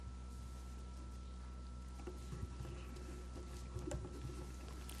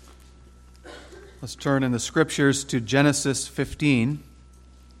Let's turn in the Scriptures to Genesis 15.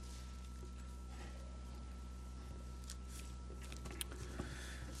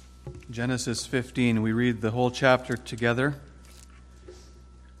 Genesis 15, we read the whole chapter together.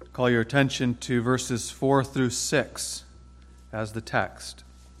 Call your attention to verses 4 through 6 as the text.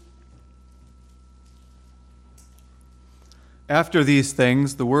 After these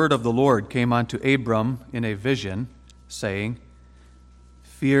things, the word of the Lord came unto Abram in a vision, saying,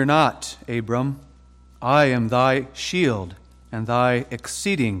 Fear not, Abram, I am thy shield and thy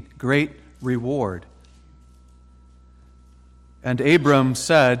exceeding great reward. And Abram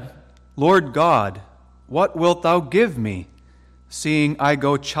said, Lord God, what wilt thou give me, seeing I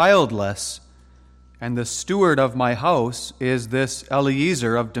go childless, and the steward of my house is this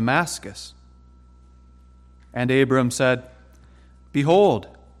Eliezer of Damascus? And Abram said, Behold,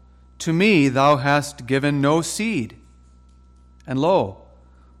 to me thou hast given no seed, and lo,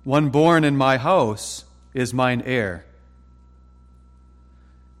 one born in my house is mine heir.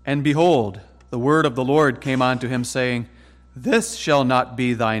 And behold, the word of the Lord came unto him, saying, This shall not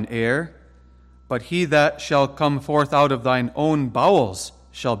be thine heir, but he that shall come forth out of thine own bowels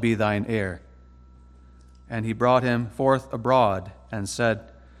shall be thine heir. And he brought him forth abroad, and said,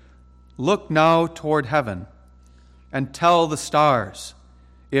 Look now toward heaven, and tell the stars,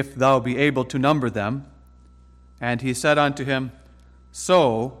 if thou be able to number them. And he said unto him,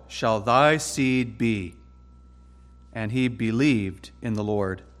 So shall thy seed be. And he believed in the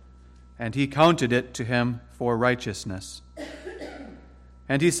Lord, and he counted it to him for righteousness.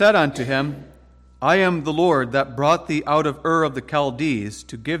 And he said unto him, I am the Lord that brought thee out of Ur of the Chaldees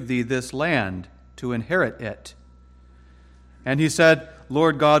to give thee this land to inherit it. And he said,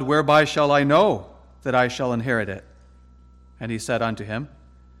 Lord God, whereby shall I know that I shall inherit it? And he said unto him,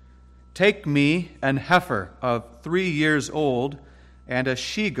 Take me an heifer of 3 years old, and a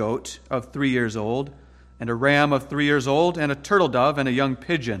she-goat of 3 years old, and a ram of 3 years old, and a turtle dove, and a young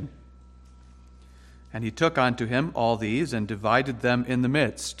pigeon. And he took unto him all these, and divided them in the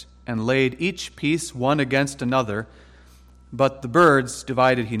midst, and laid each piece one against another, but the birds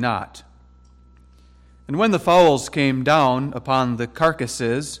divided he not. And when the fowls came down upon the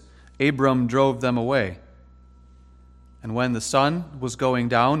carcasses, Abram drove them away. And when the sun was going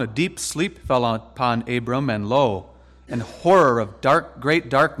down, a deep sleep fell upon Abram, and lo, and horror of great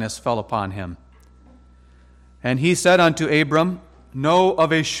darkness fell upon him. And he said unto Abram, Know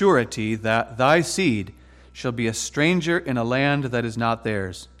of a surety that thy seed shall be a stranger in a land that is not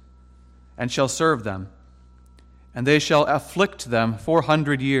theirs, and shall serve them, and they shall afflict them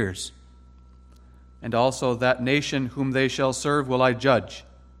 400 years. And also that nation whom they shall serve will I judge,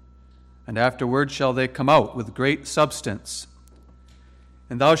 and afterward shall they come out with great substance.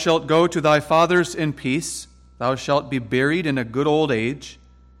 And thou shalt go to thy fathers in peace, thou shalt be buried in a good old age,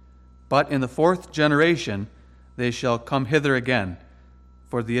 but in the 4th generation they shall come hither again,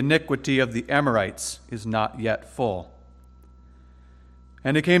 for the iniquity of the Amorites is not yet full.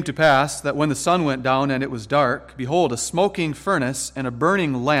 And it came to pass that when the sun went down and it was dark, behold, a smoking furnace and a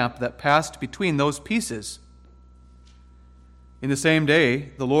burning lamp that passed between those pieces. In the same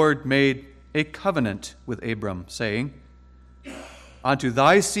day the Lord made a covenant with Abram, saying, Unto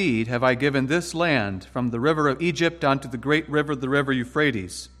thy seed have I given this land, from the river of Egypt unto the great river, the river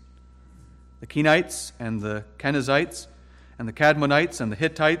Euphrates. The Kenites and the Kenizzites and the Cadmonites and the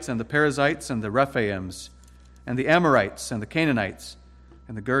Hittites and the Perizzites and the Rephaims and the Amorites and the Canaanites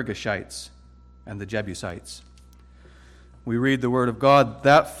and the Girgashites and the Jebusites. We read the word of God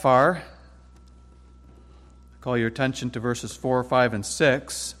that far. I call your attention to verses 4, 5, and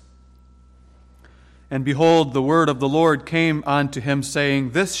 6. And behold, the word of the Lord came unto him, saying,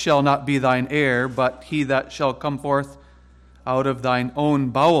 This shall not be thine heir, but he that shall come forth out of thine own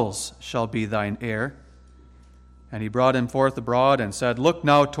bowels shall be thine heir. And he brought him forth abroad, and said, Look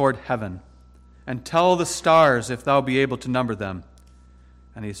now toward heaven, and tell the stars, if thou be able to number them.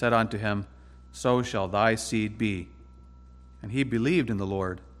 And he said unto him, So shall thy seed be. And he believed in the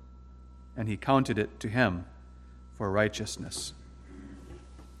Lord, and he counted it to him for righteousness.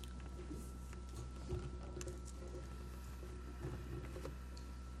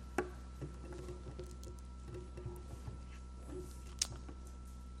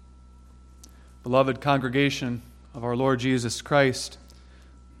 Beloved congregation of our Lord Jesus Christ,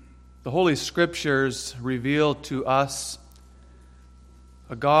 the Holy Scriptures reveal to us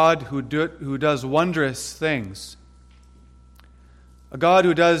a God who does wondrous things, a God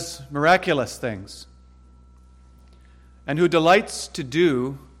who does miraculous things, and who delights to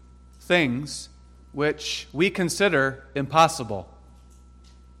do things which we consider impossible.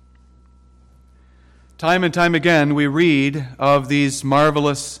 Time and time again we read of these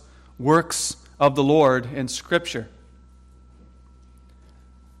marvelous works of the Lord in Scripture.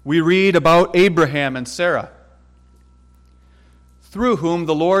 We read about Abraham and Sarah, through whom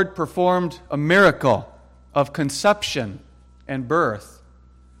the Lord performed a miracle of conception and birth,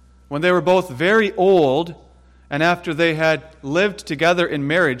 when they were both very old and after they had lived together in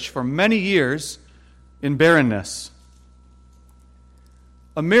marriage for many years in barrenness.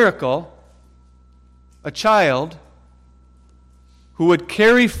 A miracle, a child who would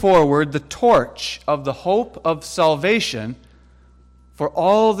carry forward the torch of the hope of salvation for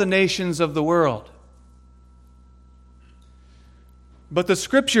all the nations of the world. But the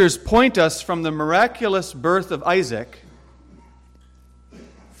Scriptures point us from the miraculous birth of Isaac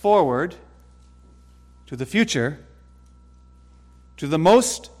forward to the future, to the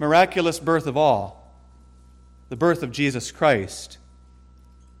most miraculous birth of all, the birth of Jesus Christ,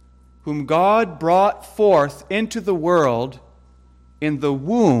 whom God brought forth into the world in the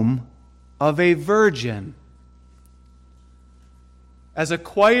womb of a virgin. As a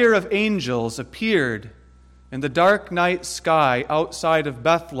choir of angels appeared in the dark night sky outside of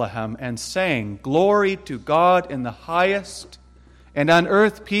Bethlehem and sang, "Glory to God in the highest, and on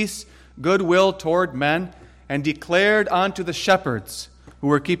earth peace, goodwill toward men," and declared unto the shepherds who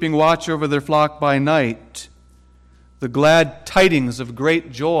were keeping watch over their flock by night the glad tidings of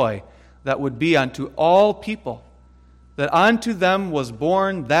great joy that would be unto all people, that unto them was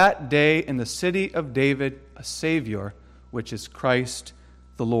born that day in the city of David a Savior, which is Christ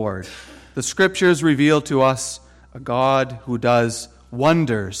the Lord. The Scriptures reveal to us a God who does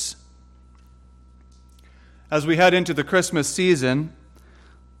wonders. As we head into the Christmas season,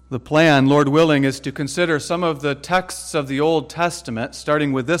 the plan, Lord willing, is to consider some of the texts of the Old Testament,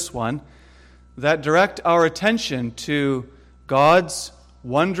 starting with this one, that direct our attention to God's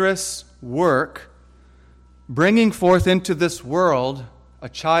wondrous work, bringing forth into this world a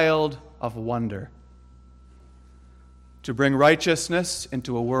child of wonder, to bring righteousness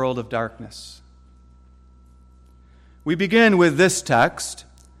into a world of darkness. We begin with this text.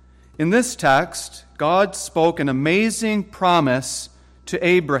 In this text, God spoke an amazing promise to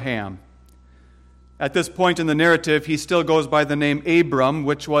Abraham. At this point in the narrative, he still goes by the name Abram,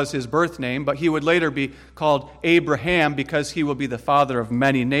 which was his birth name, but he would later be called Abraham because he will be the father of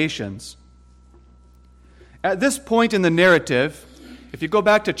many nations. At this point in the narrative, if you go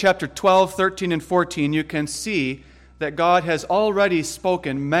back to chapter 12, 13, and 14, you can see that God has already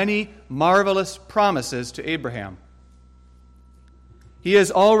spoken many marvelous promises to Abraham. He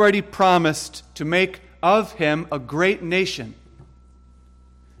has already promised to make of him a great nation,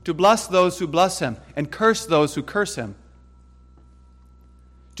 to bless those who bless him and curse those who curse him,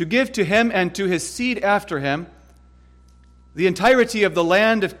 to give to him and to his seed after him the entirety of the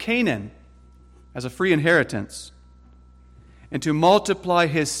land of Canaan as a free inheritance, and to multiply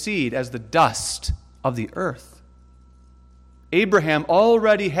his seed as the dust of the earth. Abraham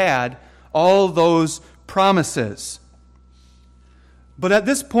already had all those promises. But at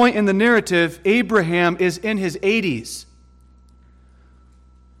this point in the narrative, Abraham is in his 80s.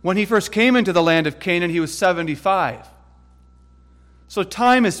 When he first came into the land of Canaan, he was 75. So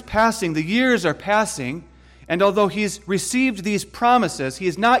time is passing, the years are passing, and although he's received these promises, he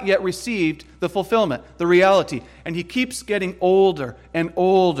has not yet received the fulfillment, the reality. And he keeps getting older and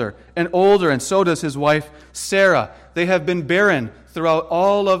older and older, and so does his wife Sarah. They have been barren throughout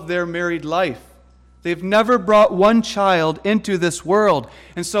all of their married life. They've never brought one child into this world.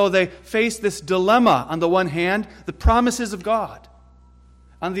 And so they face this dilemma. On the one hand, the promises of God.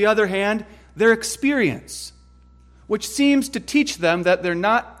 On the other hand, their experience, which seems to teach them that they're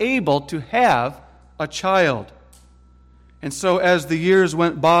not able to have a child. And so as the years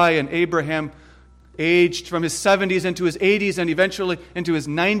went by and Abraham aged from his 70s into his 80s and eventually into his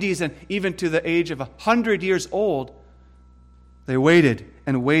 90s and even to the age of 100 years old, they waited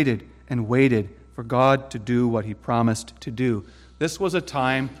and waited and waited for God to do what he promised to do. This was a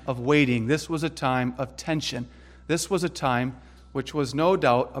time of waiting. This was a time of tension. This was a time which was no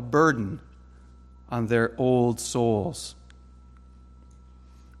doubt a burden on their old souls.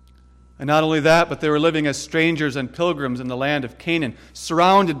 And not only that, but they were living as strangers and pilgrims in the land of Canaan,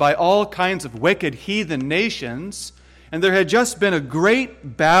 surrounded by all kinds of wicked heathen nations. And there had just been a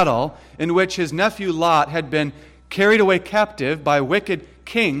great battle in which his nephew Lot had been carried away captive by wicked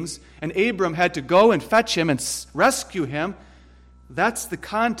kings, and Abram had to go and fetch him and rescue him. That's the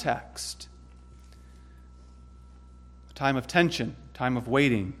context. A time of tension, a time of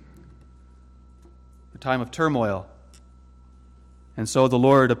waiting, a time of turmoil. And so the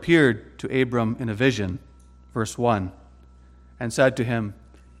Lord appeared to Abram in a vision, verse 1, and said to him,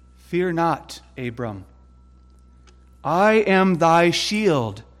 "Fear not, Abram. I am thy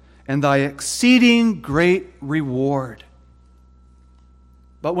shield and thy exceeding great reward.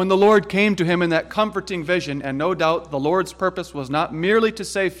 But when the Lord came to him in that comforting vision, and no doubt the Lord's purpose was not merely to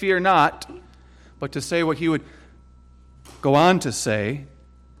say, fear not, but to say what he would go on to say,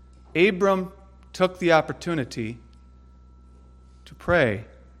 Abram took the opportunity to pray,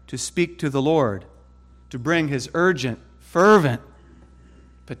 to speak to the Lord, to bring his urgent, fervent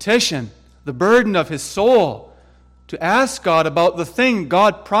petition, the burden of his soul, to ask God about the thing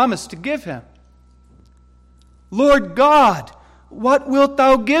God promised to give him. Lord God, what wilt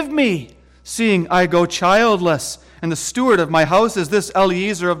thou give me, seeing I go childless, and the steward of my house is this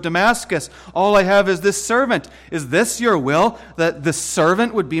Eliezer of Damascus? All I have is this servant. Is this your will, that this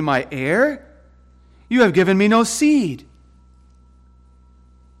servant would be my heir? You have given me no seed.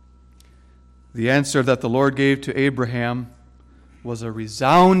 The answer that the Lord gave to Abraham was a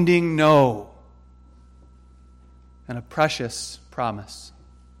resounding no and a precious promise.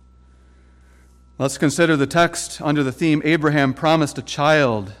 Let's consider the text under the theme, Abraham promised a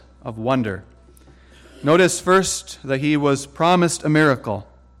child of wonder. Notice first that he was promised a miracle.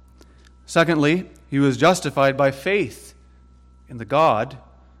 Secondly, he was justified by faith in the God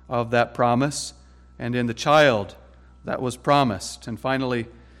of that promise and in the child that was promised. And finally,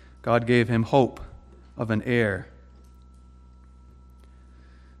 God gave him hope of an heir.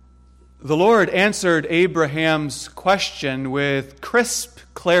 The Lord answered Abraham's question with crisp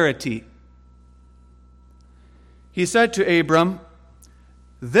clarity. He said to Abram,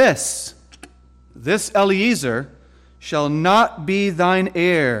 This Eliezer shall not be thine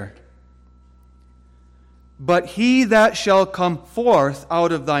heir, but he that shall come forth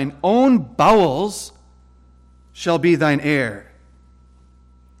out of thine own bowels shall be thine heir.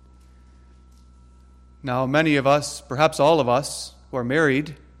 Now, many of us, perhaps all of us who are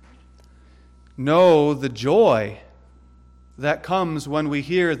married, know the joy that comes when we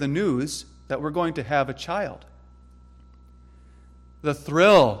hear the news that we're going to have a child. The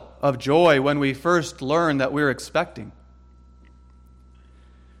thrill of joy when we first learn that we're expecting.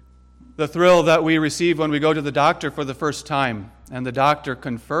 The thrill that we receive when we go to the doctor for the first time and the doctor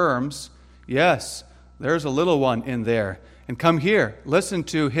confirms, yes, there's a little one in there. And come here, listen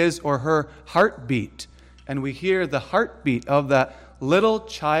to his or her heartbeat. And we hear the heartbeat of that little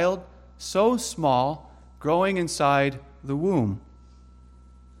child, so small, growing inside the womb.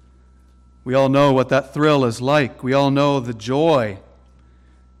 We all know what that thrill is like. We all know the joy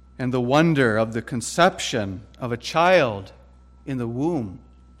and the wonder of the conception of a child in the womb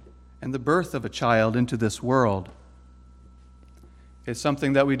and the birth of a child into this world. It's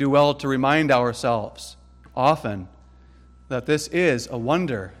something that we do well to remind ourselves often that this is a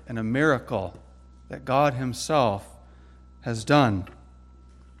wonder and a miracle that God Himself has done.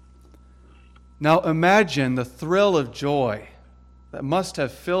 Now imagine the thrill of joy that must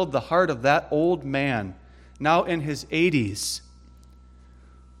have filled the heart of that old man, now in his 80s,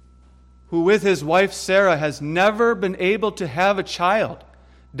 who with his wife Sarah has never been able to have a child,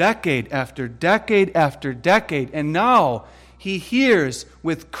 decade after decade after decade, and now he hears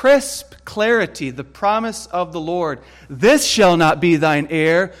with crisp clarity the promise of the Lord, "This shall not be thine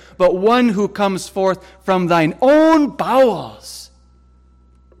heir, but one who comes forth from thine own bowels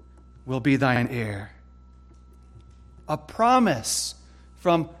will be thine heir." A promise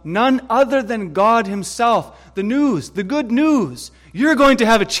from none other than God Himself. The news, the good news. You're going to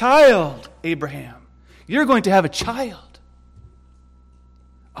have a child, Abraham. You're going to have a child.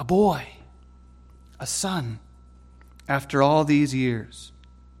 A boy. A son. After all these years.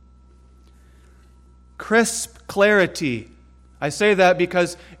 Crisp clarity. I say that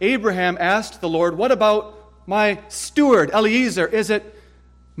because Abraham asked the Lord, what about my steward, Eliezer? Is it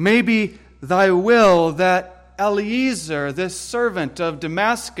maybe thy will that Eliezer, this servant of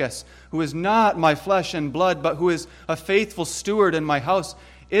Damascus, who is not my flesh and blood, but who is a faithful steward in my house,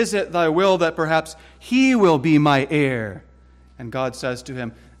 is it thy will that perhaps he will be my heir? And God says to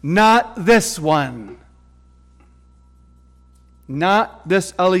him, not this one. Not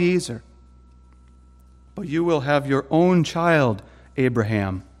this Eliezer, but you will have your own child,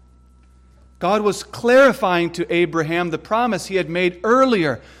 Abraham. God was clarifying to Abraham the promise He had made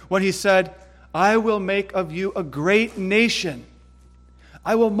earlier when He said, I will make of you a great nation.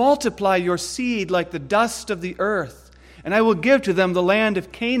 I will multiply your seed like the dust of the earth, and I will give to them the land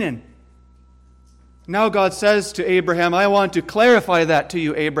of Canaan. Now God says to Abraham, I want to clarify that to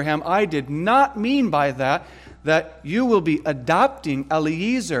you, Abraham. I did not mean by that you will be adopting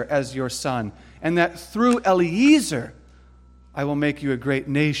Eliezer as your son, and that through Eliezer I will make you a great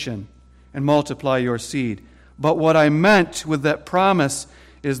nation and multiply your seed. But what I meant with that promise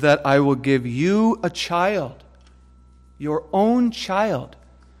is that I will give you a child, your own child,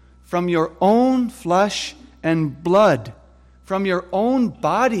 from your own flesh and blood, from your own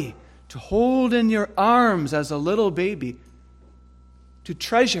body, to hold in your arms as a little baby, to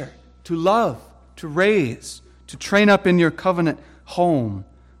treasure, to love, to raise, to train up in your covenant home.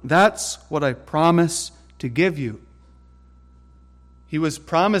 That's what I promise to give you. He was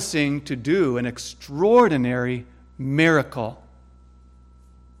promising to do an extraordinary miracle.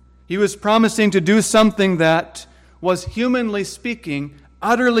 He was promising to do something that was, humanly speaking,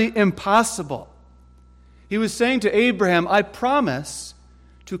 utterly impossible. He was saying to Abraham, I promise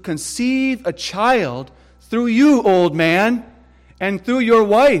to conceive a child through you, old man, and through your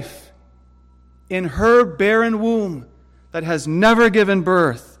wife, in her barren womb that has never given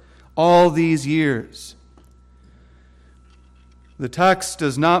birth all these years. The text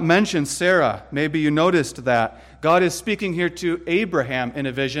does not mention Sarah. Maybe you noticed that. God is speaking here to Abraham in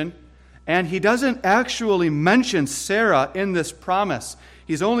a vision, and he doesn't actually mention Sarah in this promise.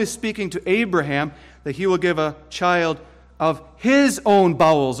 He's only speaking to Abraham that he will give a child of his own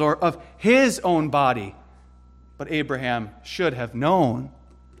bowels or of his own body. But Abraham should have known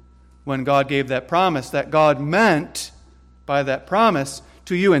when God gave that promise that God meant by that promise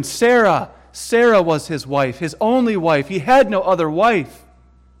to you and Sarah. Sarah was his wife, his only wife. He had no other wife.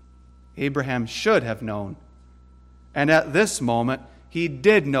 Abraham should have known. And at this moment, he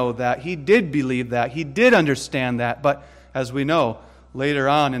did know that. He did believe that. He did understand that. But as we know, later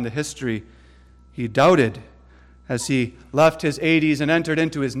on in the history, he doubted as he left his 80s and entered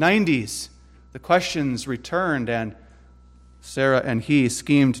into his 90s. The questions returned, and Sarah and he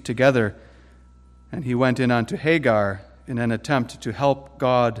schemed together, and he went in onto Hagar in an attempt to help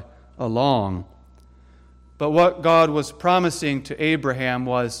God along. But what God was promising to Abraham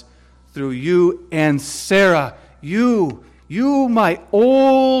was, through you and Sarah, you my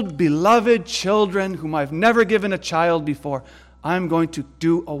old beloved children whom I've never given a child before, I'm going to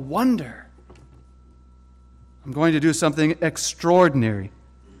do a wonder. I'm going to do something extraordinary.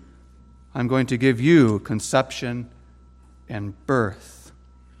 I'm going to give you conception and birth.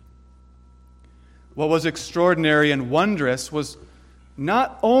 What was extraordinary and wondrous was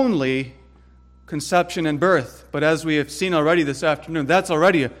not only conception and birth, but as we have seen already this afternoon, that's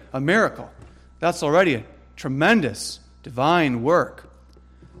already a miracle. That's already a tremendous divine work.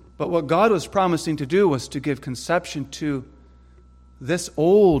 But what God was promising to do was to give conception to this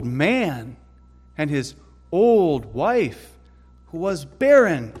old man and his old wife who was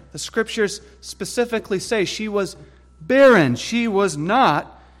barren. The scriptures specifically say she was barren. She was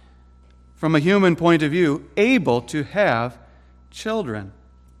not, from a human point of view, able to have children.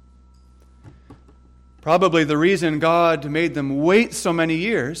 Probably the reason God made them wait so many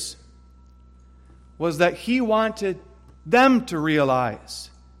years was that He wanted them to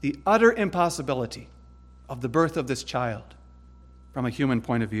realize the utter impossibility of the birth of this child from a human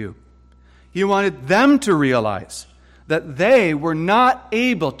point of view. He wanted them to realize that they were not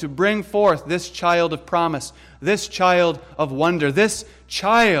able to bring forth this child of promise, this child of wonder, this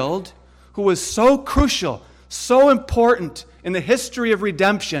child who was so crucial, so important in the history of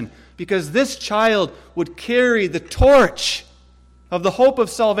redemption, because this child would carry the torch of the hope of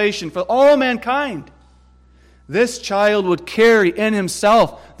salvation for all mankind. This child would carry in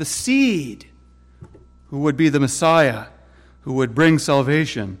himself the seed who would be the Messiah, who would bring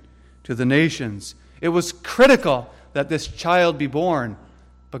salvation to the nations. It was critical that this child be born,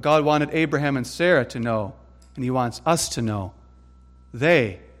 but God wanted Abraham and Sarah to know, and He wants us to know,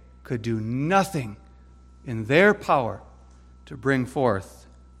 they could do nothing in their power to bring forth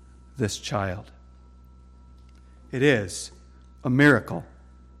this child. It is a miracle,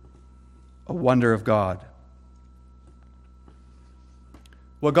 a wonder of God.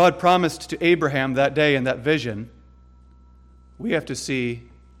 What God promised to Abraham that day in that vision, we have to see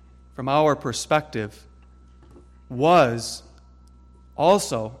from our perspective, was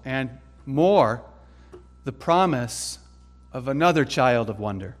also and more the promise of another child of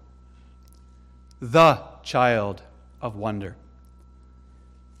wonder. The child of wonder.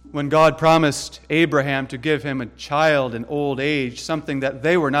 When God promised Abraham to give him a child in old age, something that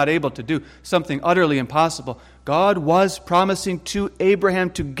they were not able to do, something utterly impossible, God was promising to Abraham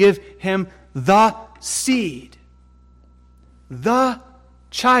to give him the seed, the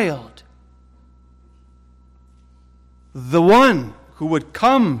child, the one who would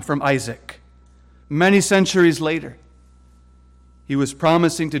come from Isaac many centuries later. He was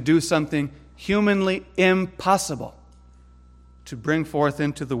promising to do something humanly impossible, to bring forth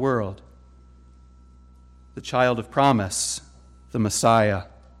into the world the child of promise, the Messiah.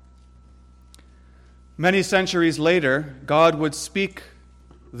 Many centuries later, God would speak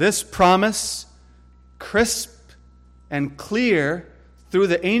this promise crisp and clear through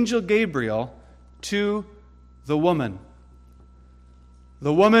the angel Gabriel to the woman.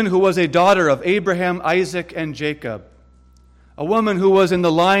 The woman who was a daughter of Abraham, Isaac, and Jacob. A woman who was in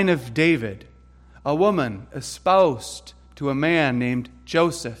the line of David. A woman espoused to a man named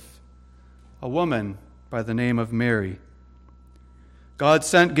Joseph. A woman by the name of Mary. God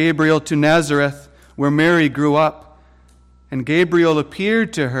sent Gabriel to Nazareth, where Mary grew up. And Gabriel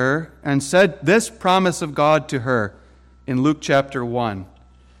appeared to her and said this promise of God to her in Luke chapter 1.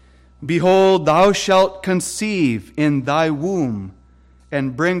 Behold, thou shalt conceive in thy womb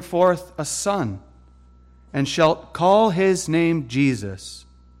and bring forth a son, and shalt call his name Jesus.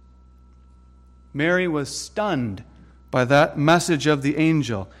 Mary was stunned by that message of the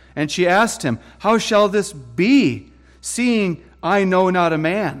angel, and she asked him, how shall this be, seeing I know not a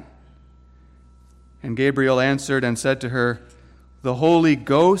man? And Gabriel answered and said to her, the Holy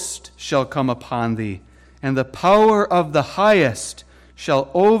Ghost shall come upon thee, and the power of the Highest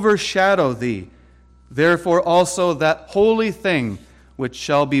shall overshadow thee. Therefore also that holy thing which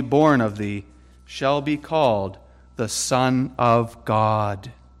shall be born of thee shall be called the Son of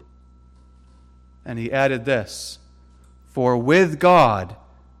God. And he added this, for with God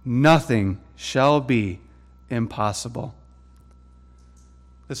nothing shall be impossible.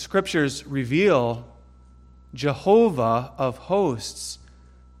 The Scriptures reveal Jehovah of hosts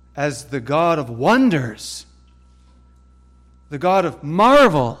as the God of wonders, the God of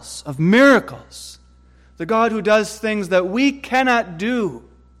marvels, of miracles, the God who does things that we cannot do,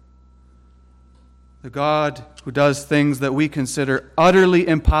 the God who does things that we consider utterly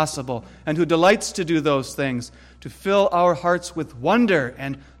impossible, and who delights to do those things to fill our hearts with wonder,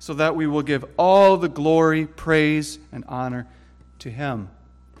 and so that we will give all the glory, praise, and honor to Him.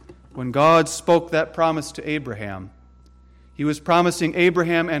 When God spoke that promise to Abraham, He was promising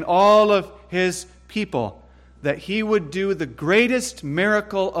Abraham and all of his people that He would do the greatest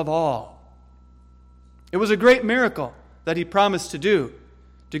miracle of all. It was a great miracle that He promised to do,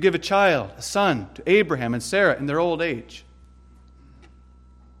 to give a child, a son, to Abraham and Sarah in their old age.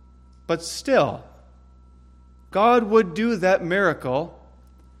 But still, God would do that miracle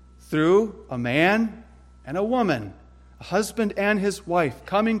through a man and a woman, a husband and his wife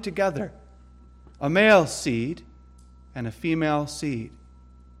coming together, a male seed and a female seed.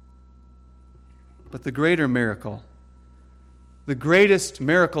 But the greater miracle, the greatest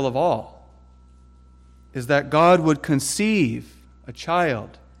miracle of all, is that God would conceive a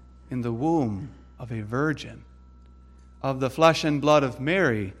child in the womb of a virgin, of the flesh and blood of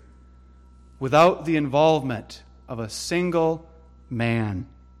Mary, without the involvement of a single man.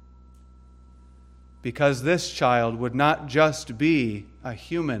 Because this child would not just be a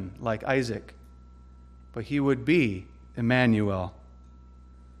human like Isaac, but he would be Emmanuel.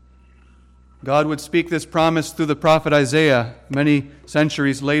 God would speak this promise through the prophet Isaiah many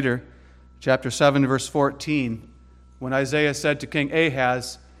centuries later, chapter 7, verse 14, when Isaiah said to King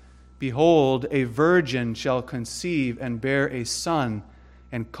Ahaz, behold, a virgin shall conceive and bear a son,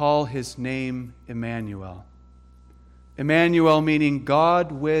 and call his name Emmanuel. Emmanuel meaning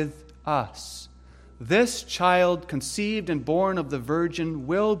God with us. This child conceived and born of the virgin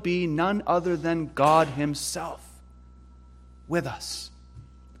will be none other than God Himself with us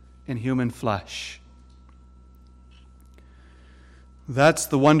in human flesh. That's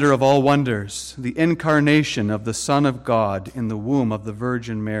the wonder of all wonders, the incarnation of the Son of God in the womb of the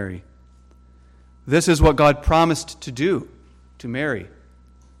Virgin Mary. This is what God promised to do to Mary,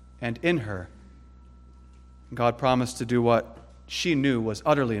 and in her, God promised to do what she knew was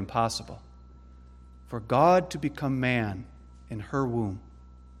utterly impossible, for God to become man in her womb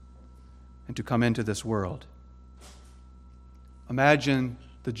and to come into this world. Imagine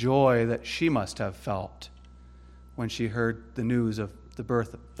the joy that she must have felt when she heard the news of the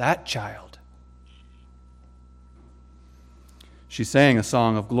birth of that child. She sang a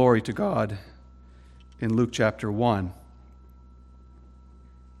song of glory to God in Luke chapter 1.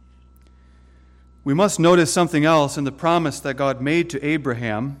 We must notice something else in the promise that God made to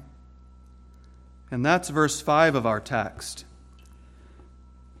Abraham, and that's verse 5 of our text.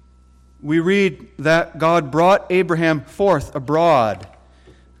 We read that God brought Abraham forth abroad.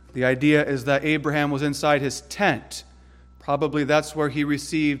 The idea is that Abraham was inside his tent. Probably that's where he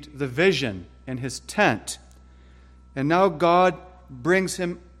received the vision, in his tent. And now God brings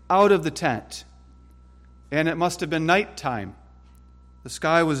him out of the tent. And it must have been nighttime. The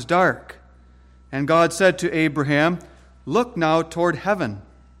sky was dark. And God said to Abraham, look now toward heaven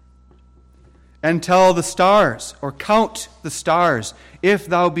and tell the stars, or count the stars, if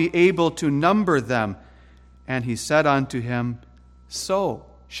thou be able to number them. And he said unto him, so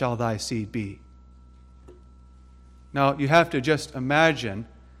shall thy seed be. Now, you have to just imagine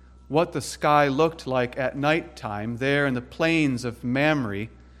what the sky looked like at nighttime there in the plains of Mamre,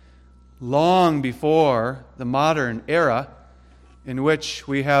 long before the modern era in which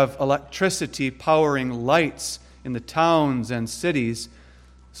we have electricity powering lights in the towns and cities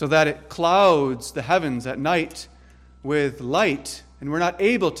so that it clouds the heavens at night with light, and we're not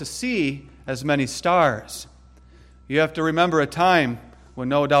able to see as many stars. You have to remember a time when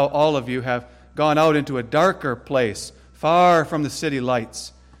no doubt all of you have gone out into a darker place, far from the city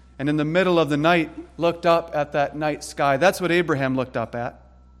lights, and in the middle of the night looked up at that night sky. That's what Abraham looked up at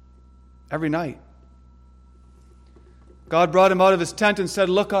every night. God brought him out of his tent and said,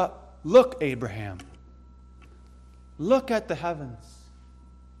 "Look up, look, Abraham. Look at the heavens.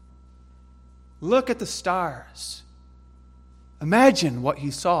 Look at the stars." Imagine what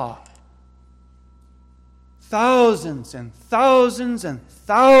he saw. Thousands and thousands and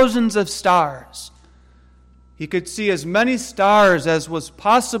thousands of stars. He could see as many stars as was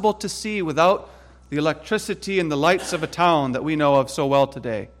possible to see without the electricity and the lights of a town that we know of so well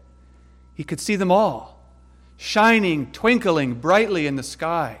today. He could see them all, shining, twinkling brightly in the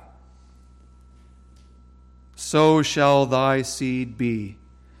sky. So shall thy seed be.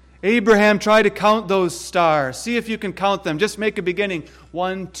 Abraham, try to count those stars. See if you can count them. Just make a beginning.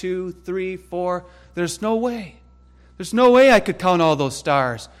 1, 2, 3, 4. There's no way. There's no way I could count all those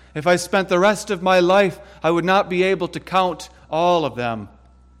stars. If I spent the rest of my life, I would not be able to count all of them.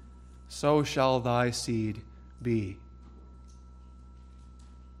 So shall thy seed be.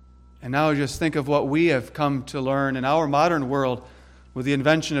 And now just think of what we have come to learn in our modern world with the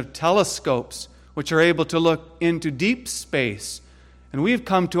invention of telescopes, which are able to look into deep space. And we've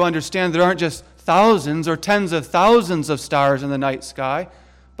come to understand there aren't just thousands or tens of thousands of stars in the night sky,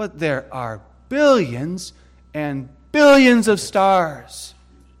 but there are billions and billions of stars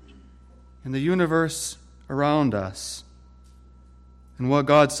in the universe around us. And what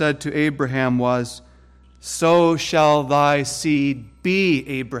God said to Abraham was, "So shall thy seed be,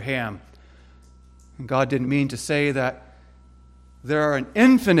 Abraham." And God didn't mean to say that there are an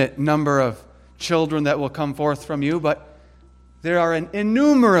infinite number of children that will come forth from you, but there are an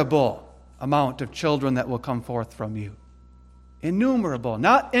innumerable amount of children that will come forth from you. Innumerable,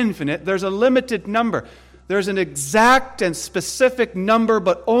 not infinite. There's a limited number. There's an exact and specific number,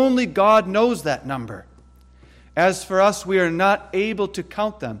 but only God knows that number. As for us, we are not able to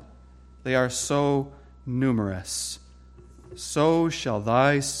count them. They are so numerous. So shall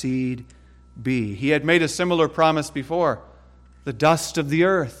thy seed be. He had made a similar promise before. The dust of the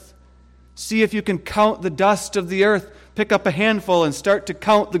earth. See if you can count the dust of the earth. Pick up a handful and start to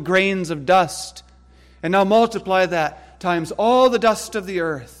count the grains of dust. And now multiply that times all the dust of the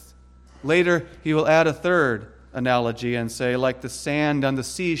earth. Later, he will add a third analogy and say, like the sand on the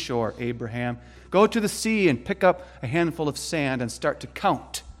seashore, Abraham, go to the sea and pick up a handful of sand and start to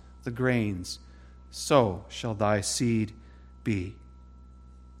count the grains. So shall thy seed be.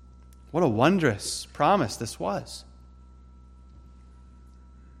 What a wondrous promise this was.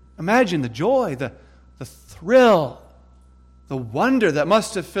 Imagine the joy, the thrill, the wonder that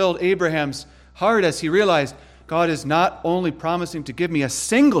must have filled Abraham's heart as he realized God is not only promising to give me a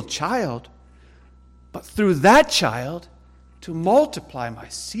single child, but through that child to multiply my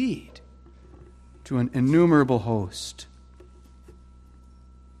seed to an innumerable host.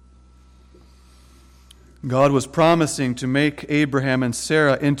 God was promising to make Abraham and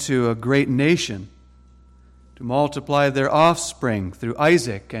Sarah into a great nation, to multiply their offspring through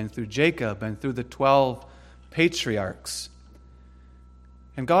Isaac and through Jacob and through the 12 patriarchs.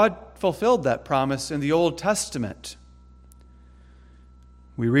 And God fulfilled that promise in the Old Testament.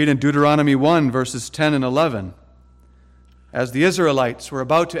 We read in Deuteronomy 1, verses 10 and 11, as the Israelites were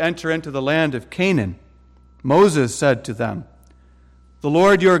about to enter into the land of Canaan, Moses said to them, "The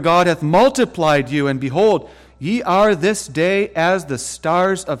Lord your God hath multiplied you, and behold, ye are this day as the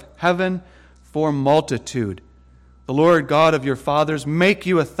stars of heaven for multitude. The Lord God of your fathers make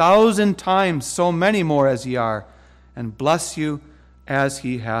you 1,000 times so many more as ye are, and bless you as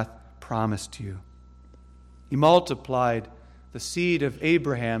he hath promised you." He multiplied the seed of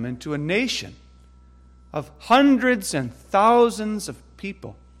Abraham into a nation of hundreds and thousands of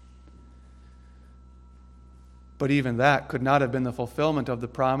people. But even that could not have been the fulfillment of the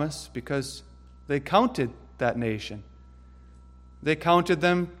promise, because they counted that nation. They counted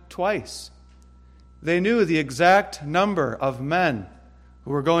them twice. They knew the exact number of men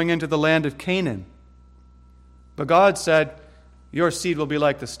who were going into the land of Canaan. But God said, your seed will be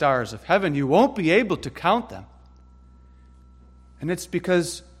like the stars of heaven. You won't be able to count them. And it's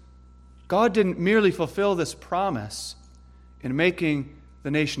because God didn't merely fulfill this promise in making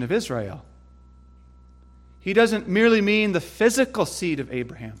the nation of Israel. he doesn't merely mean the physical seed of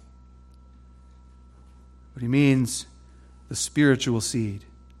Abraham, but he means the spiritual seed.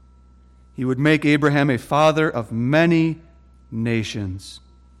 He would make Abraham a father of many nations.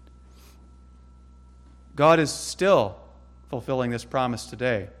 God is still fulfilling this promise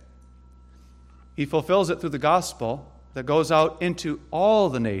today. He fulfills it through the gospel that goes out into all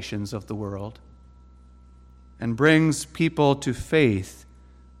the nations of the world and brings people to faith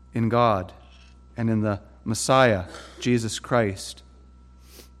in God and in the Messiah, Jesus Christ.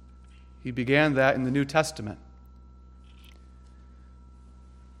 He began that in the New Testament.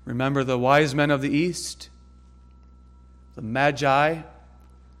 Remember the wise men of the East, the Magi?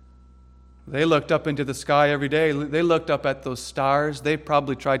 They looked up into the sky every day. They looked up at those stars. They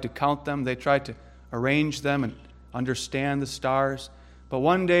probably tried to count them. They tried to arrange them and understand the stars. But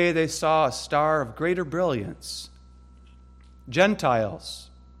one day they saw a star of greater brilliance. Gentiles,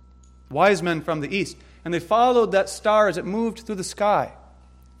 wise men from the East. And they followed that star as it moved through the sky,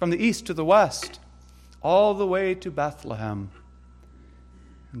 from the east to the west, all the way to Bethlehem.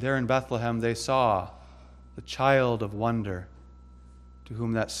 And there in Bethlehem they saw the child of wonder to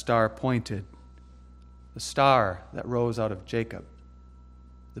whom that star pointed, the star that rose out of Jacob,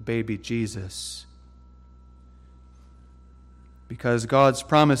 the baby Jesus. Because God's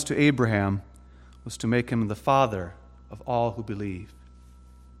promise to Abraham was to make him the father of all who believe.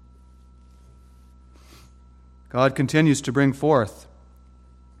 God continues to bring forth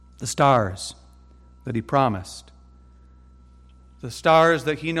the stars that he promised, the stars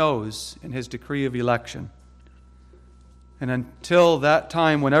that he knows in his decree of election. And until that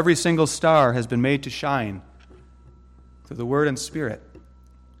time when every single star has been made to shine through the Word and Spirit,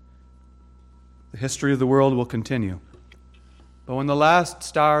 the history of the world will continue. But when the last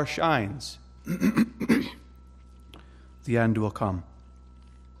star shines, the end will come.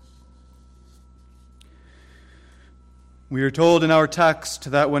 We are told in our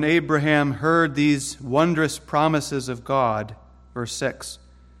text that when Abraham heard these wondrous promises of God, verse 6,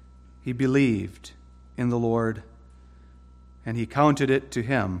 he believed in the Lord, and he counted it to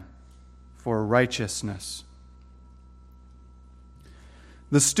him for righteousness.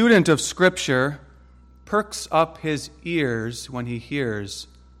 The student of Scripture perks up his ears when he hears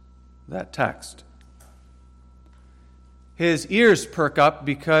that text. His ears perk up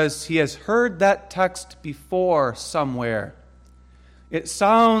because he has heard that text before somewhere. It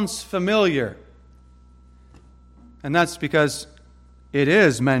sounds familiar. And that's because it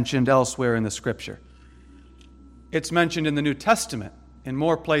is mentioned elsewhere in the Scripture. It's mentioned in the New Testament in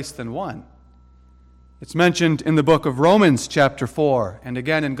more place than one. It's mentioned in the book of Romans chapter 4 and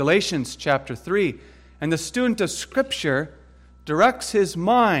again in Galatians chapter 3. And the student of Scripture directs his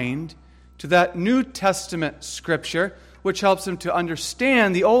mind to that New Testament Scripture, which helps him to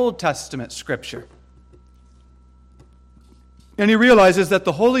understand the Old Testament Scripture. And he realizes that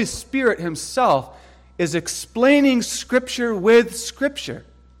the Holy Spirit himself is explaining Scripture with Scripture.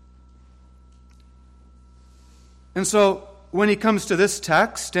 And so when he comes to this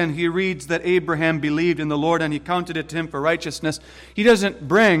text and he reads that Abraham believed in the Lord and he counted it to him for righteousness, he doesn't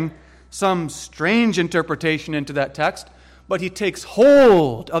bring some strange interpretation into that text, but he takes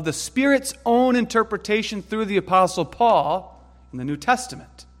hold of the Spirit's own interpretation through the Apostle Paul in the New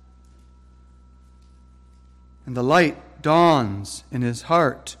Testament. And the light dawns in his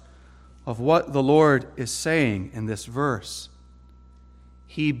heart of what the Lord is saying in this verse.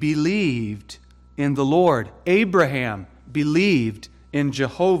 He believed in the Lord. Abraham believed in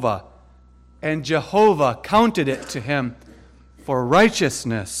Jehovah, and Jehovah counted it to him for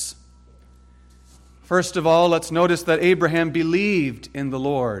righteousness. First of all, let's notice that Abraham believed in the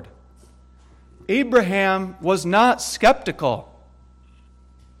Lord. Abraham was not skeptical.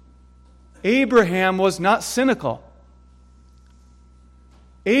 Abraham was not cynical.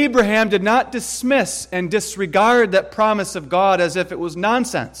 Abraham did not dismiss and disregard that promise of God as if it was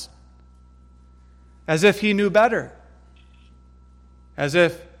nonsense, as if he knew better, as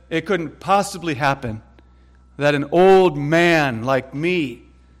if it couldn't possibly happen that an old man like me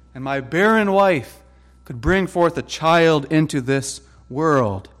and my barren wife could bring forth a child into this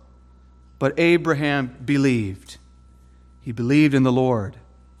world. But Abraham believed. He believed in the Lord.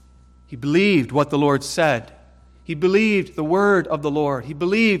 He believed what the Lord said. He believed the word of the Lord. He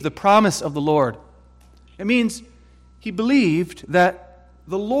believed the promise of the Lord. It means he believed that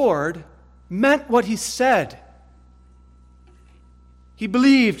the Lord meant what he said. He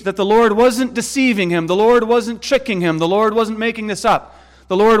believed that the Lord wasn't deceiving him. The Lord wasn't tricking him. The Lord wasn't making this up.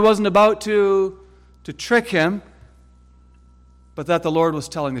 The Lord wasn't about to trick him, but that the Lord was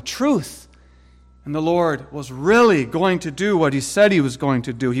telling the truth. And the Lord was really going to do what he said he was going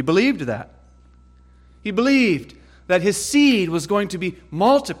to do. He believed that. He believed that his seed was going to be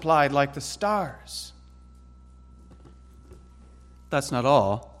multiplied like the stars. That's not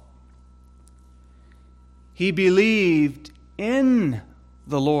all. He believed in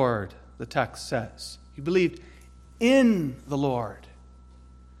the Lord, the text says. He believed in the Lord.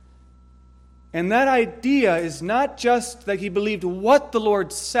 And that idea is not just that he believed what the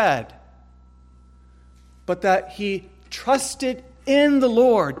Lord said, but that he trusted in the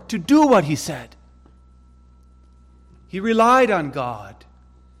Lord to do what he said. He relied on God.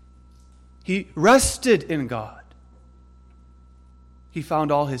 He rested in God. He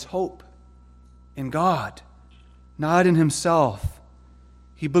found all his hope in God, not in himself.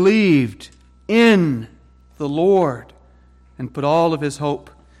 He believed in the Lord and put all of his hope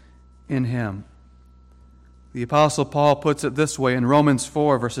in him. The Apostle Paul puts it this way in Romans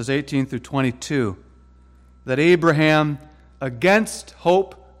 4, verses 18 through 22, that Abraham, against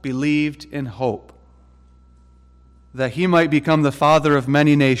hope, believed in hope, that he might become the father of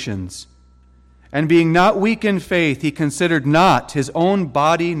many nations. And being not weak in faith, he considered not his own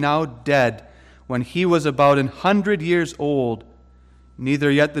body now dead, when he was about 100 years old, neither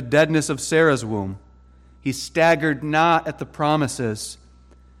yet the deadness of Sarah's womb. He staggered not at the promises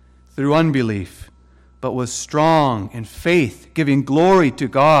through unbelief, but was strong in faith, giving glory to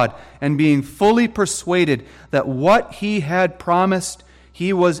God, and being fully persuaded that what he had promised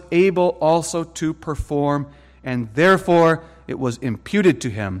he was able also to perform, and therefore it was imputed to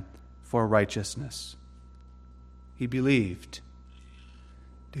him for righteousness. He believed.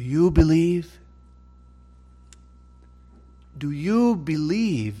 Do you believe? Do you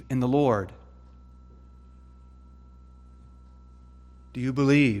believe in the Lord? Do you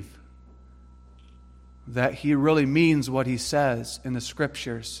believe that he really means what he says in the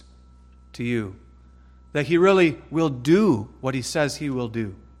Scriptures to you? That he really will do what he says he will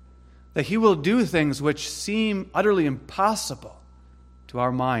do? That he will do things which seem utterly impossible to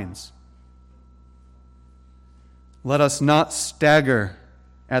our minds? Let us not stagger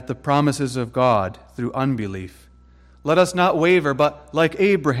at the promises of God through unbelief. Let us not waver, but like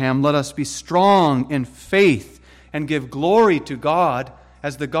Abraham, let us be strong in faith and give glory to God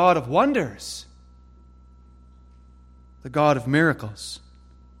as the God of wonders, the God of miracles,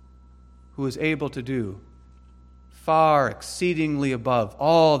 who is able to do far exceedingly above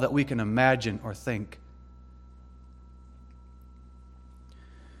all that we can imagine or think.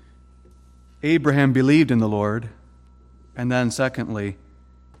 Abraham believed in the Lord, and then secondly,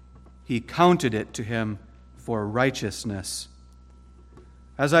 he counted it to him for righteousness.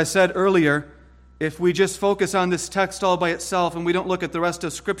 As I said earlier, if we just focus on this text all by itself and we don't look at the rest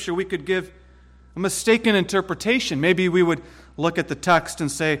of Scripture, we could give a mistaken interpretation. Maybe we would look at the text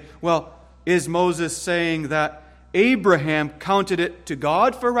and say, well, is Moses saying that Abraham counted it to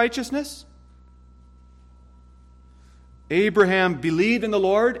God for righteousness? Abraham believed in the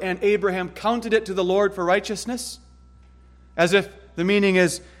Lord and Abraham counted it to the Lord for righteousness? As if the meaning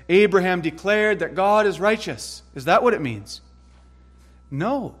is Abraham declared that God is righteous. Is that what it means?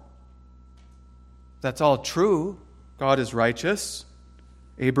 No. That's all true. God is righteous.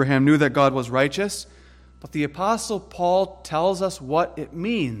 Abraham knew that God was righteous. But the Apostle Paul tells us what it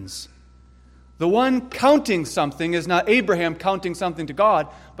means. The one counting something is not Abraham counting something to God,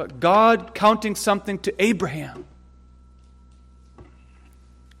 but God counting something to Abraham.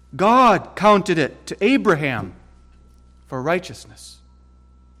 God counted it to Abraham for righteousness.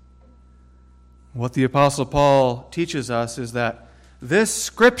 What the Apostle Paul teaches us is that this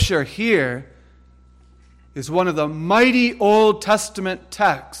Scripture here is one of the mighty Old Testament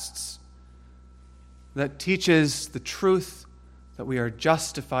texts that teaches the truth that we are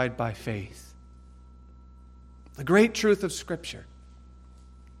justified by faith. The great truth of Scripture.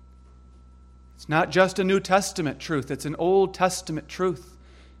 It's not just a New Testament truth, it's an Old Testament truth.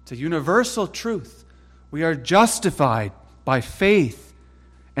 It's a universal truth. We are justified by faith,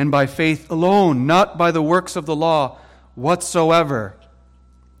 and by faith alone, not by the works of the law whatsoever.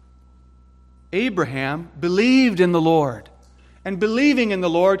 Abraham believed in the Lord, and believing in the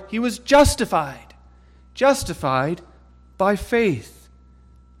Lord, he was justified. Justified by faith.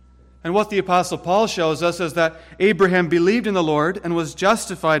 And what the Apostle Paul shows us is that Abraham believed in the Lord and was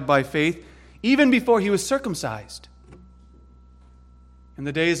justified by faith even before he was circumcised. In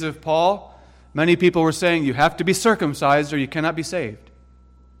the days of Paul, many people were saying, you have to be circumcised or you cannot be saved.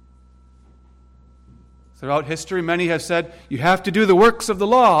 Throughout history, many have said, you have to do the works of the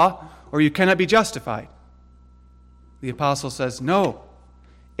law or you cannot be justified. The apostle says, no.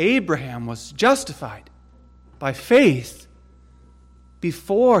 Abraham was justified by faith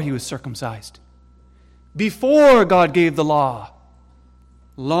before he was circumcised. Before God gave the law.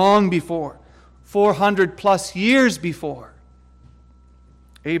 Long before. 400 plus years before.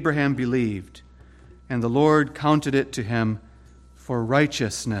 Abraham believed, and the Lord counted it to him for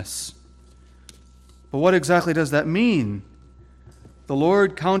righteousness. But what exactly does that mean? The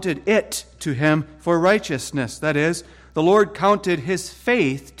Lord counted it to him for righteousness. That is, the Lord counted his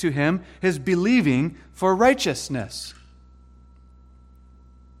faith to him, his believing, for righteousness.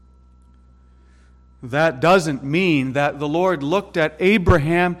 That doesn't mean that the Lord looked at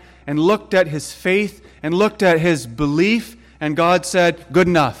Abraham and looked at his faith and looked at his belief, and God said, "Good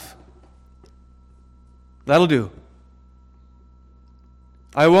enough. That'll do.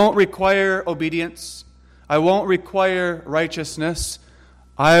 I won't require obedience. I won't require righteousness.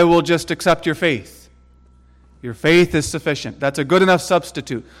 I will just accept your faith. Your faith is sufficient. That's a good enough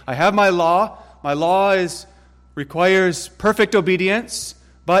substitute. I have my law. My law requires perfect obedience.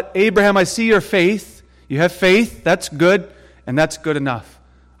 But Abraham, I see your faith. You have faith. That's good, and that's good enough.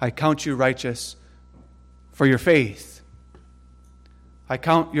 I count you righteous for your faith. I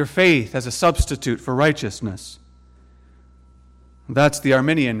count your faith as a substitute for righteousness." That's the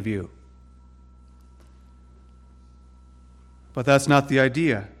Arminian view. But that's not the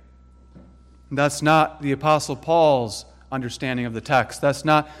idea. That's not the Apostle Paul's understanding of the text. That's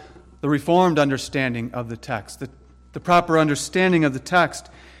not the Reformed understanding of the text. The proper understanding of the text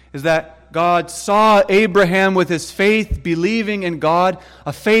is that God saw Abraham with his faith, believing in God,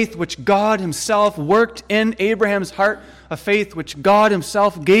 a faith which God himself worked in Abraham's heart, a faith which God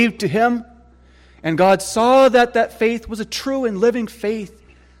himself gave to him. And God saw that that faith was a true and living faith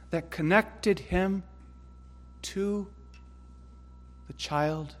that connected him to the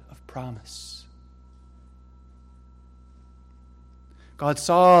child of promise. God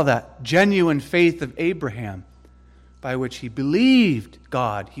saw that genuine faith of Abraham by which he believed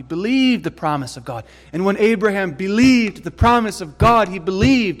God. He believed the promise of God. And when Abraham believed the promise of God, he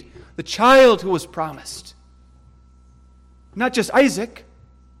believed the child who was promised. Not just Isaac,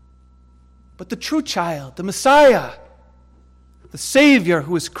 but the true child, the Messiah, the Savior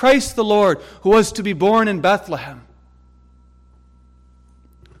who is Christ the Lord, who was to be born in Bethlehem,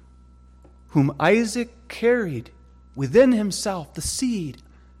 whom Isaac carried within himself, the seed.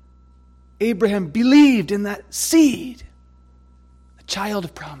 Abraham believed in that seed, the child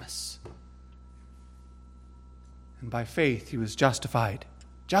of promise. And by faith he was justified.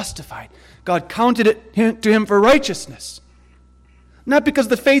 Justified. God counted it to him for righteousness. Not because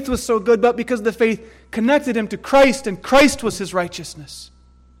the faith was so good, but because the faith connected him to Christ, and Christ was his righteousness.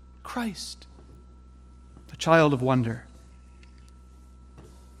 Christ, the child of wonder.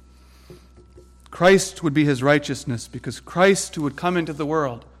 Christ would be his righteousness because Christ, who would come into the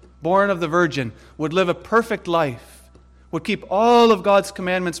world, born of the Virgin, would live a perfect life, would keep all of God's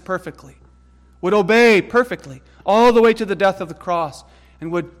commandments perfectly, would obey perfectly, all the way to the death of the cross,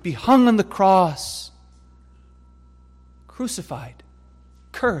 and would be hung on the cross, crucified,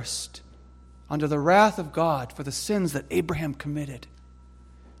 cursed, under the wrath of God for the sins that Abraham committed,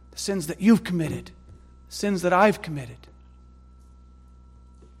 the sins that you've committed, the sins that I've committed.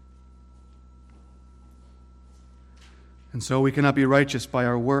 And so we cannot be righteous by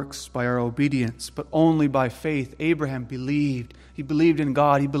our works, by our obedience, but only by faith. Abraham believed. He believed in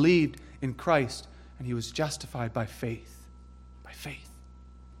God. He believed in Christ. And he was justified by faith. By faith.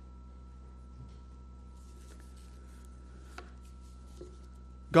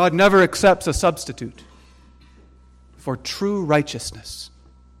 God never accepts a substitute for true righteousness.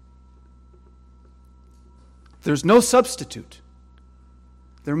 There's no substitute.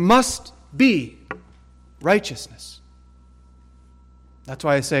 There must be righteousness. That's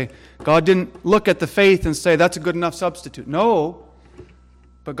why I say God didn't look at the faith and say that's a good enough substitute. No.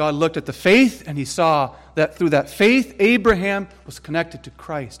 But God looked at the faith and he saw that through that faith, Abraham was connected to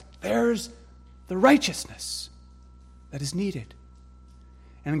Christ. There's the righteousness that is needed.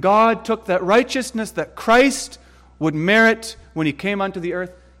 And God took that righteousness that Christ would merit when he came onto the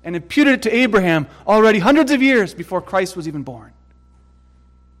earth and imputed it to Abraham already hundreds of years before Christ was even born.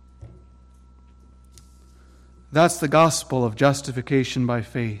 That's the gospel of justification by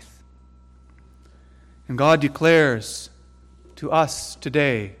faith. And God declares to us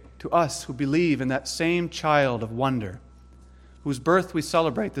today, to us who believe in that same child of wonder, whose birth we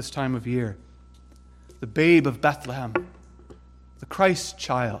celebrate this time of year, the babe of Bethlehem, the Christ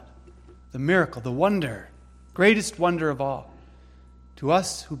child, the miracle, the wonder, greatest wonder of all. To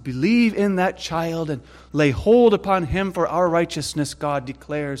us who believe in that child and lay hold upon him for our righteousness, God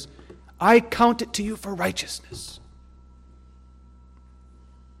declares, I count it to you for righteousness.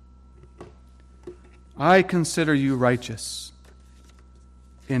 I consider you righteous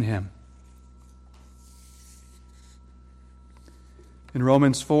in him. In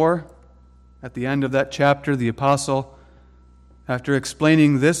Romans 4, At the end of that chapter, the apostle, after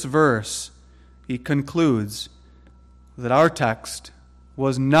explaining this verse, he concludes that our text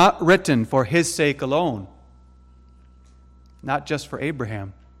was not written for his sake alone, not just for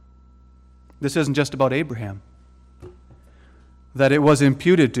Abraham. This isn't just about Abraham. That it was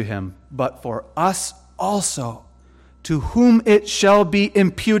imputed to him, but for us also, to whom it shall be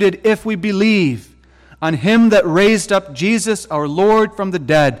imputed if we believe on him that raised up Jesus our Lord from the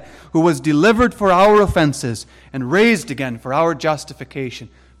dead, who was delivered for our offenses and raised again for our justification.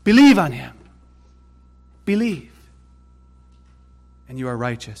 Believe on him. Believe, and you are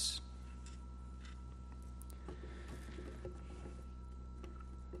righteous.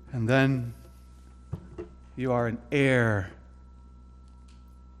 And then you are an heir.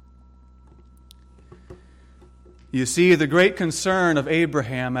 You see, the great concern of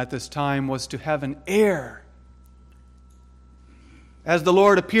Abraham at this time was to have an heir. As the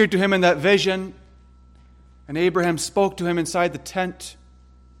Lord appeared to him in that vision, and Abraham spoke to him inside the tent,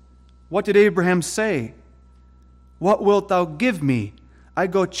 what did Abraham say? What wilt thou give me? I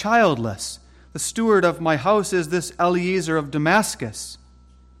go childless. The steward of my house is this Eliezer of Damascus.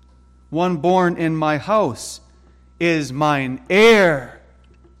 One born in my house is mine heir.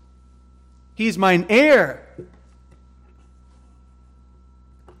 He's mine heir.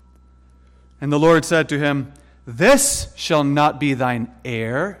 And the Lord said to him, This shall not be thine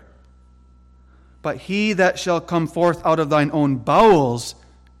heir, but he that shall come forth out of thine own bowels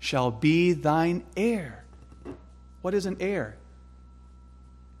shall be thine heir. What is an heir?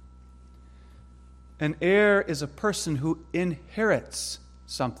 An heir is a person who inherits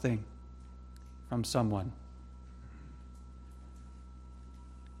something from someone.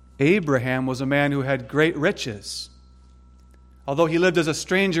 Abraham was a man who had great riches. Although he lived as a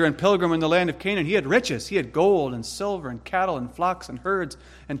stranger and pilgrim in the land of Canaan, he had riches. He had gold and silver and cattle and flocks and herds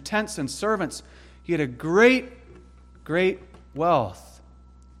and tents and servants. He had a great, great wealth.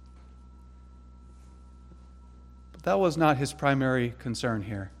 But that was not his primary concern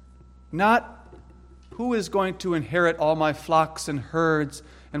here. Not who is going to inherit all my flocks and herds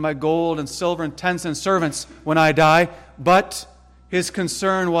and my gold and silver and tents and servants when I die, but his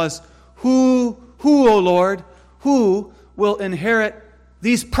concern was who, O Lord, who will inherit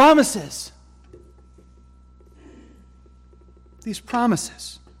these promises? These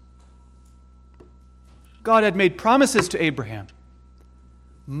promises. God had made promises to Abraham.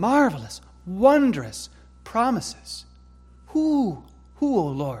 Marvelous, wondrous promises. Who, O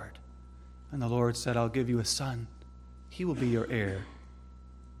Lord? And the Lord said, I'll give you a son. He will be your heir.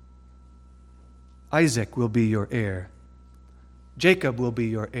 Isaac will be your heir. Jacob will be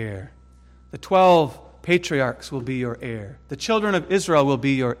your heir. The 12 patriarchs will be your heir. The children of Israel will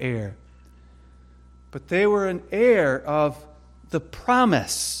be your heir. But they were an heir of the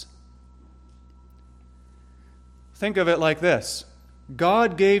promise. Think of it like this.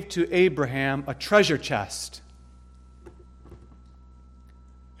 God gave to Abraham a treasure chest.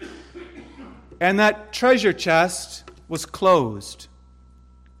 And that treasure chest was closed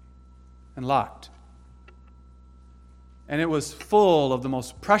and locked. And it was full of the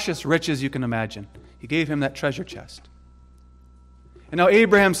most precious riches you can imagine. He gave him that treasure chest. And now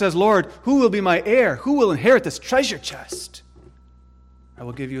Abraham says, Lord, who will be my heir? Who will inherit this treasure chest? I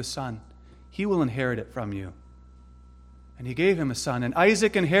will give you a son. He will inherit it from you. And he gave him a son. And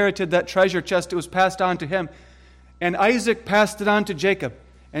Isaac inherited that treasure chest. It was passed on to him. And Isaac passed it on to Jacob.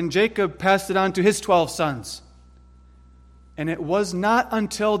 And Jacob passed it on to his 12 sons. And it was not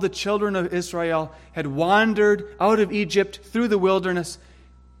until the children of Israel had wandered out of Egypt through the wilderness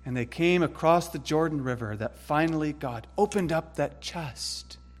and they came across the Jordan River that finally God opened up that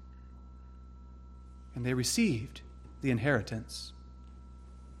chest. And they received the inheritance.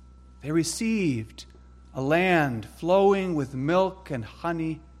 They received a land flowing with milk and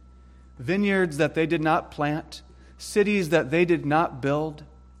honey, vineyards that they did not plant, cities that they did not build,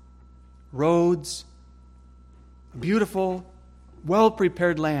 roads, a beautiful,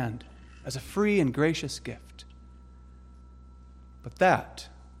 well-prepared land as a free and gracious gift. But that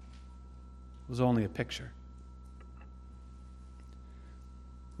was only a picture.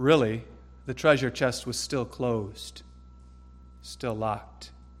 Really, the treasure chest was still closed, still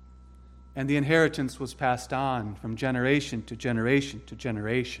locked. And the inheritance was passed on from generation to generation to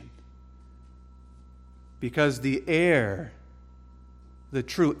generation. Because the heir, the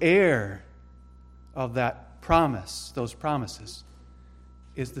true heir of that promise, those promises,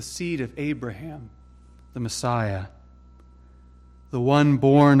 is the seed of Abraham, the Messiah, the one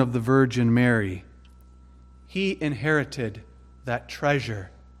born of the Virgin Mary. He inherited that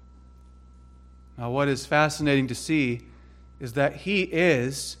treasure. Now, what is fascinating to see is that he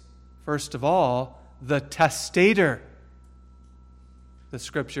is First of all, the testator, the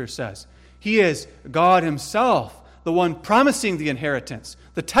Scripture says. He is God himself, the one promising the inheritance,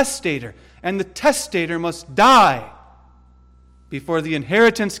 the testator. And the testator must die before the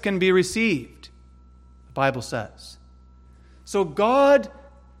inheritance can be received, the Bible says. So God,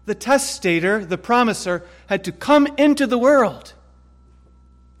 the testator, the promiser, had to come into the world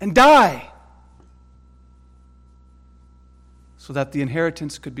and die so that the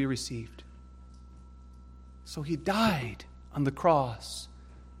inheritance could be received. So he died on the cross.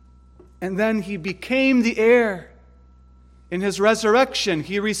 And then he became the heir. In his resurrection,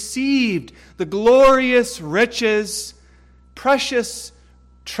 he received the glorious riches, precious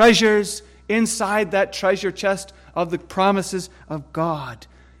treasures inside that treasure chest of the promises of God.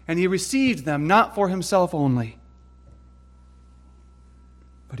 And he received them not for himself only,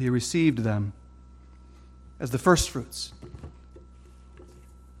 but he received them as the firstfruits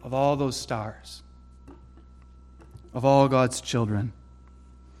of all those stars, of all God's children,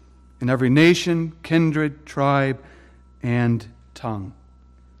 in every nation, kindred, tribe, and tongue.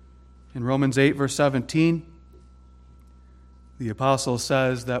 In Romans 8, verse 17, the apostle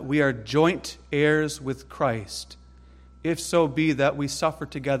says that we are joint heirs with Christ, if so be that we suffer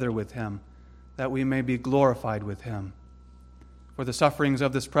together with him, that we may be glorified with him. For the sufferings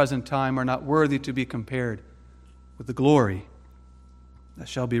of this present time are not worthy to be compared with the glory that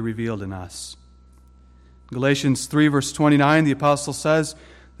shall be revealed in us. Galatians 3, verse 29, the apostle says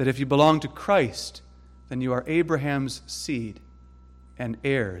that if you belong to Christ, then you are Abraham's seed and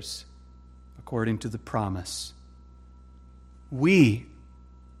heirs according to the promise. We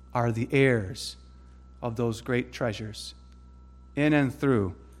are the heirs of those great treasures in and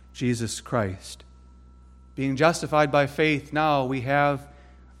through Jesus Christ. Being justified by faith, now we have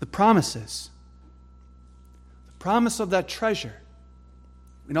the promises. The promise of that treasure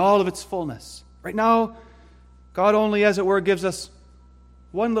in all of its fullness. Right now, God only, as it were, gives us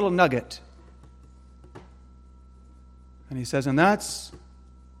one little nugget. And he says, and that's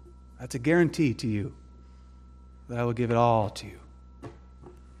a guarantee to you that I will give it all to you.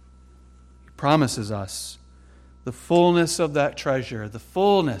 He promises us the fullness of that treasure, the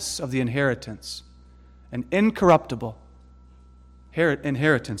fullness of the inheritance, an incorruptible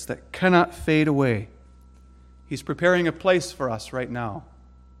inheritance that cannot fade away. He's preparing a place for us right now.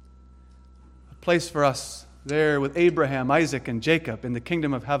 A place for us there with Abraham, Isaac, and Jacob in the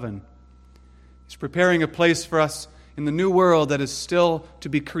kingdom of heaven. He's preparing a place for us in the new world that is still to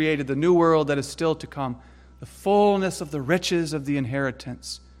be created, the new world that is still to come, the fullness of the riches of the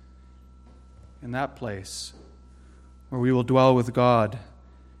inheritance. In that place where we will dwell with God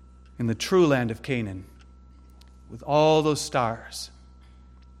in the true land of Canaan with all those stars.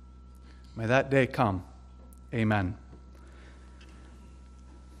 May that day come. Amen.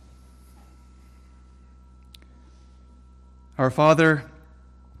 Our Father,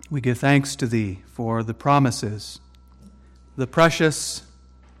 we give thanks to Thee for the promises, the precious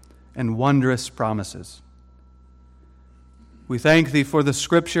and wondrous promises. We thank Thee for the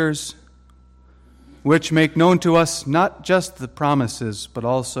Scriptures, which make known to us not just the promises, but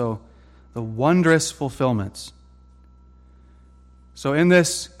also the wondrous fulfillments. So in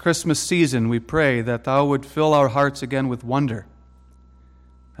this Christmas season, we pray that Thou would fill our hearts again with wonder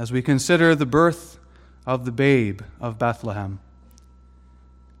as we consider the birth of the babe of Bethlehem,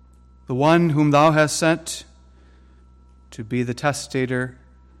 the one whom Thou hast sent to be the testator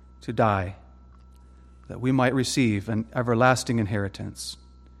to die, that we might receive an everlasting inheritance.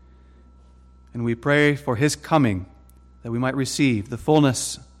 And we pray for His coming, that we might receive the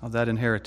fullness of that inheritance.